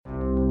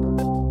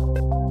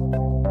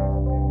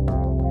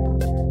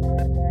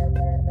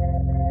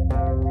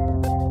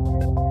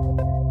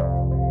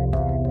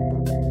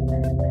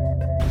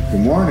Good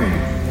morning.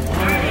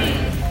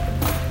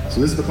 So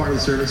this is the part of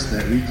the service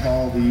that we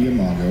call the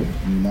Imago.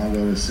 And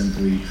Imago is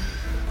simply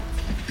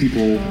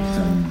people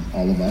from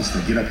all of us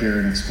that get up here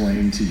and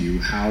explain to you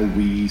how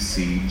we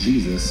see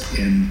Jesus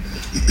in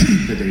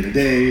the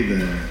day-to-day,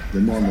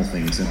 the normal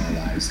things in our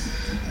lives.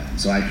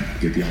 So I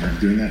get the honor of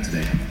doing that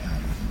today.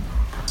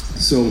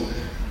 It's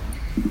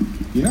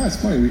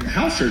funny.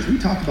 House church, we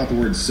talked about the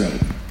word "so,"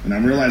 and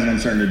I'm realizing I'm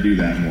starting to do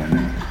that more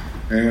now.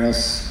 Anyone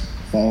else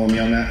following me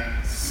on that?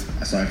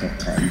 I saw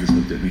Carl, you just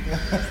looked at me.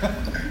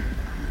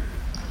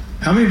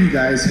 How many of you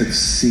guys have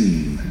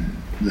seen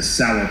the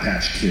Sour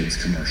Patch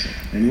Kids commercial?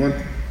 Anyone?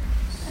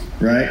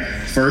 Right?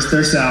 First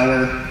they're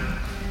sour,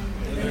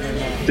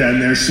 then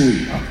they're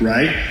sweet,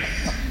 right?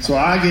 So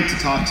I get to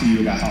talk to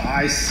you about how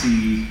I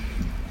see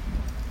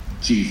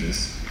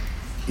Jesus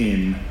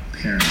in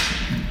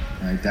parenting,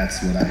 right?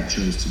 That's what I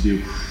chose to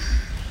do.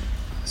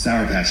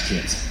 Sour Patch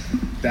Kids.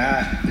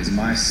 That is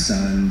my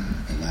son,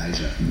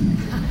 Elijah,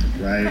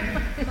 right?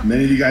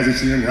 Many of you guys have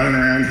seen him running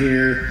around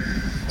here,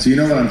 so you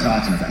know what I'm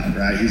talking about,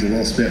 right? He's a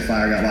little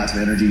spitfire, got lots of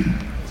energy.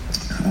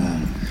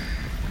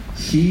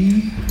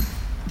 He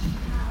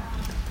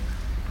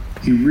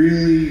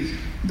really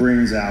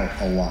brings out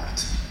a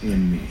lot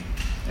in me.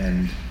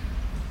 And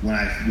when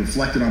I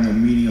reflected on the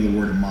meaning of the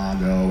word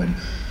Imago, and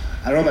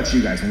I don't know about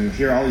you guys, when you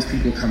hear all these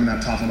people coming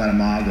out talking about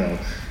Imago,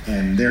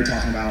 and they're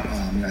talking about,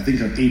 I think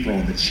of April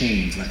and the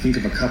chains, and I think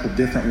of a couple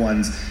different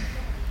ones.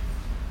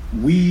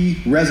 We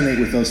resonate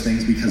with those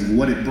things because of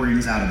what it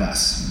brings out of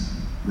us,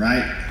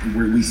 right?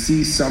 Where we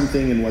see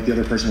something in what the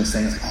other person was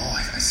saying, it's like, oh,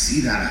 I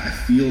see that, I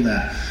feel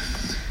that.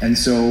 And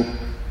so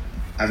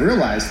I've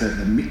realized that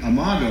the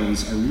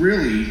Imagos are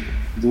really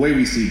the way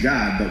we see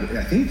God, but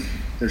I think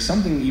there's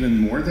something even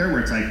more there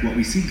where it's like what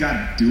we see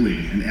God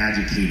doing and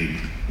agitating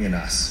in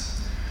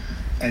us.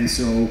 And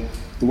so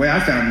the way I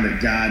found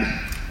that God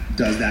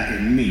does that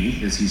in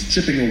me is he's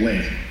chipping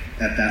away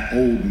at that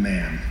old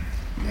man,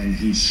 and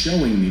he's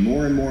showing me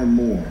more and more and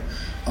more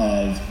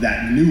of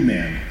that new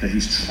man that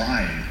he's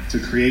trying to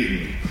create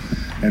in me.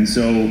 And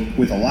so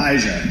with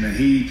Elijah, man,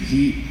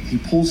 he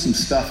pulls some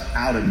stuff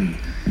out of me,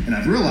 and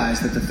I've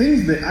realized that the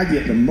things that I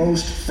get the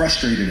most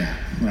frustrated at,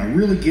 when I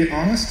really get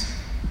honest,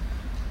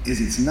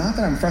 is it's not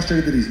that I'm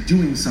frustrated that he's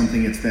doing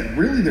something, it's that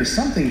really there's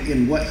something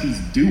in what he's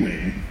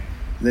doing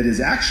that is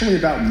actually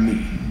about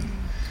me,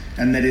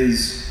 and that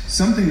is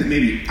something that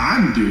maybe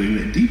I'm doing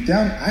that deep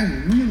down I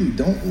really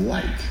don't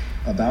like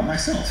about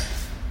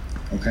myself,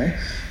 okay?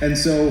 And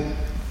so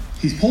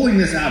he's pulling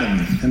this out of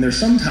me, and there's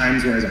some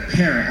times where as a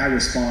parent I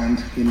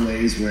respond in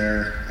ways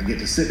where I get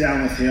to sit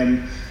down with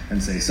him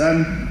and say,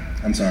 son,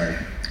 I'm sorry,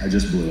 I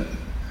just blew it.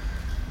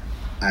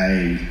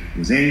 I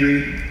was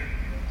angry,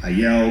 I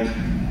yelled,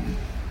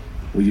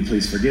 will you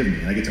please forgive me?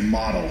 And I get to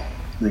model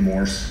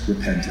remorse,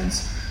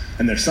 repentance,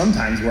 and there's some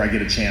times where I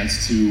get a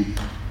chance to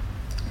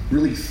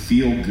really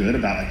feel good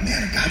about, like,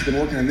 man, God's been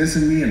working on this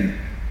in me, and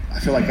I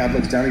feel like God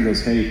looks down and he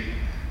goes, hey,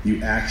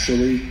 you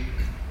actually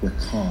were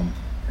calm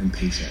and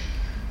patient,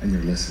 and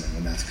you're listening,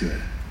 and that's good.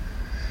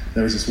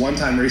 There was this one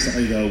time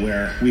recently, though,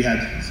 where we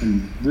had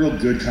some real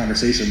good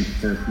conversation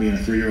for me and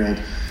a 3-year-old,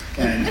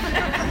 and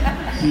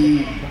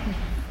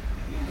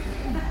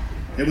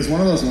it was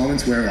one of those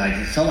moments where, like,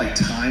 it felt like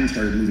time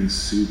started moving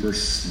super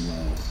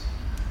slow.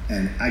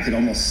 And I could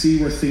almost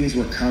see where things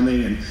were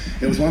coming. And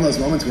it was one of those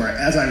moments where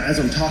as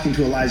I'm talking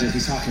to Elijah,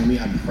 he's talking to me,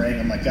 I'm praying.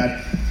 I'm like, God,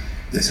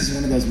 this is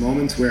one of those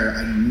moments where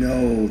I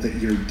know that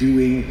you're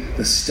doing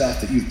the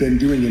stuff that you've been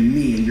doing in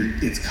me,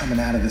 and it's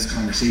coming out of this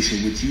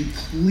conversation. Would you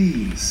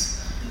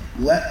please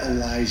let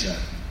Elijah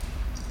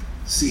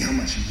see how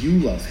much you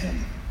love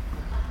him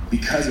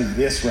because of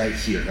this right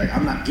here? Like,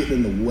 I'm not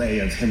getting in the way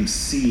of him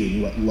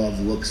seeing what love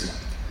looks like.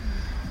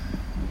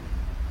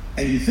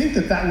 And you think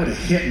that would have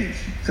hit me,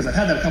 because I've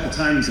had that a couple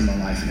times in my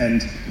life.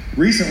 And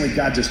recently,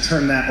 God just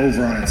turned that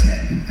over on its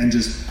head. And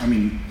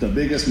the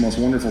biggest, most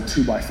wonderful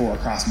 2x4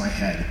 across my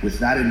head with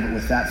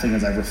that thing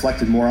as I've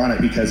reflected more on it.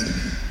 Because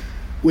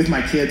with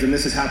my kids, and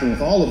this has happened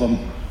with all of them,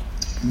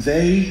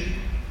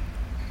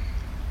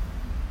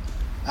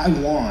 I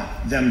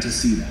want them to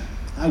see that.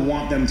 I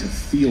want them to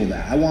feel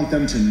that. I want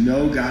them to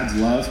know God's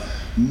love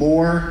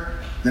more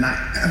than I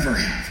ever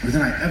have, or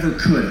than I ever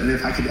could. And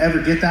if I could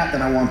ever get that,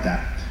 then I want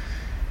that.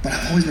 But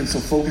I've always been so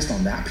focused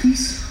on that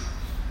piece.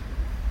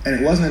 And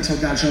it wasn't until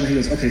God showed me, he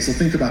goes, okay, so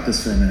think about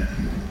this for a minute.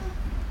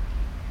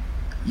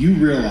 You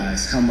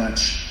realize how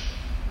much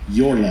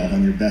your love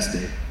on your best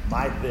day,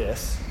 my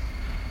this,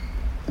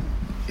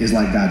 is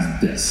like God's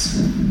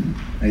this.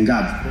 And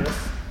God's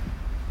this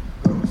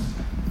goes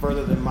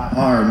further than my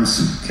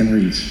arms can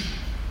reach.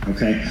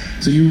 Okay?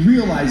 So you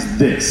realize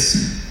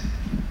this.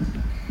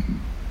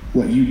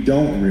 What you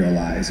don't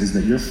realize is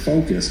that you're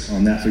focused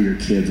on that for your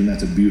kids, and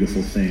that's a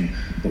beautiful thing.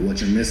 But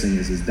what you're missing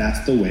is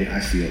that's the way I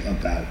feel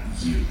about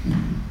you.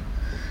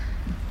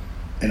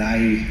 And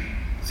I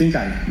think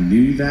I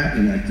knew that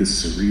in like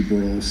this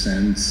cerebral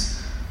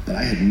sense, but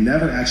I had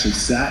never actually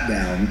sat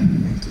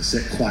down to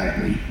sit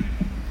quietly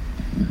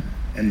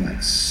and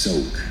like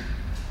soak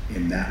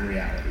in that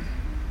reality.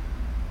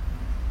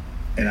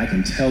 And I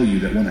can tell you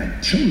that when I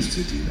chose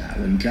to do that,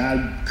 when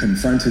God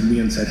confronted me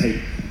and said,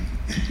 hey,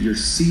 you're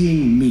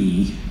seeing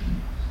me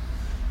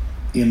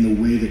in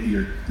the way that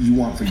you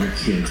want for your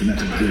kids, and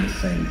that's a good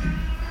thing.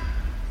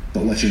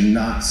 But what you're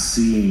not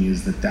seeing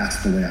is that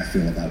that's the way I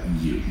feel about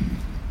you,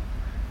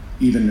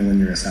 even when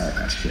you're a Sour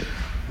Patch Kid,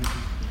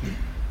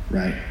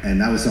 right?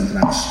 And that was something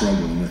I was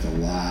struggling with a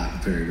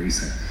lot very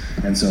recent.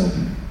 And so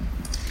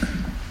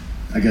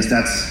I guess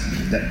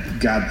that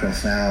God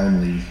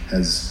profoundly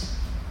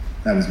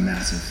that was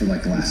massive for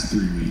like the last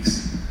 3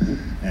 weeks.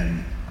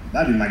 And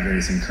that'd be my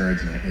greatest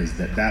encouragement, is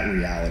that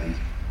reality,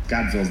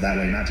 God feels that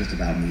way, not just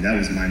about me. That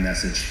was my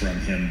message from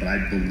him, but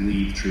I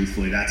believe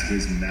truthfully that's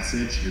his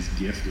message, his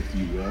gift, if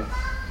you will,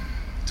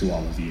 to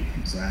all of you.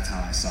 So that's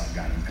how I saw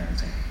God in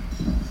parenting.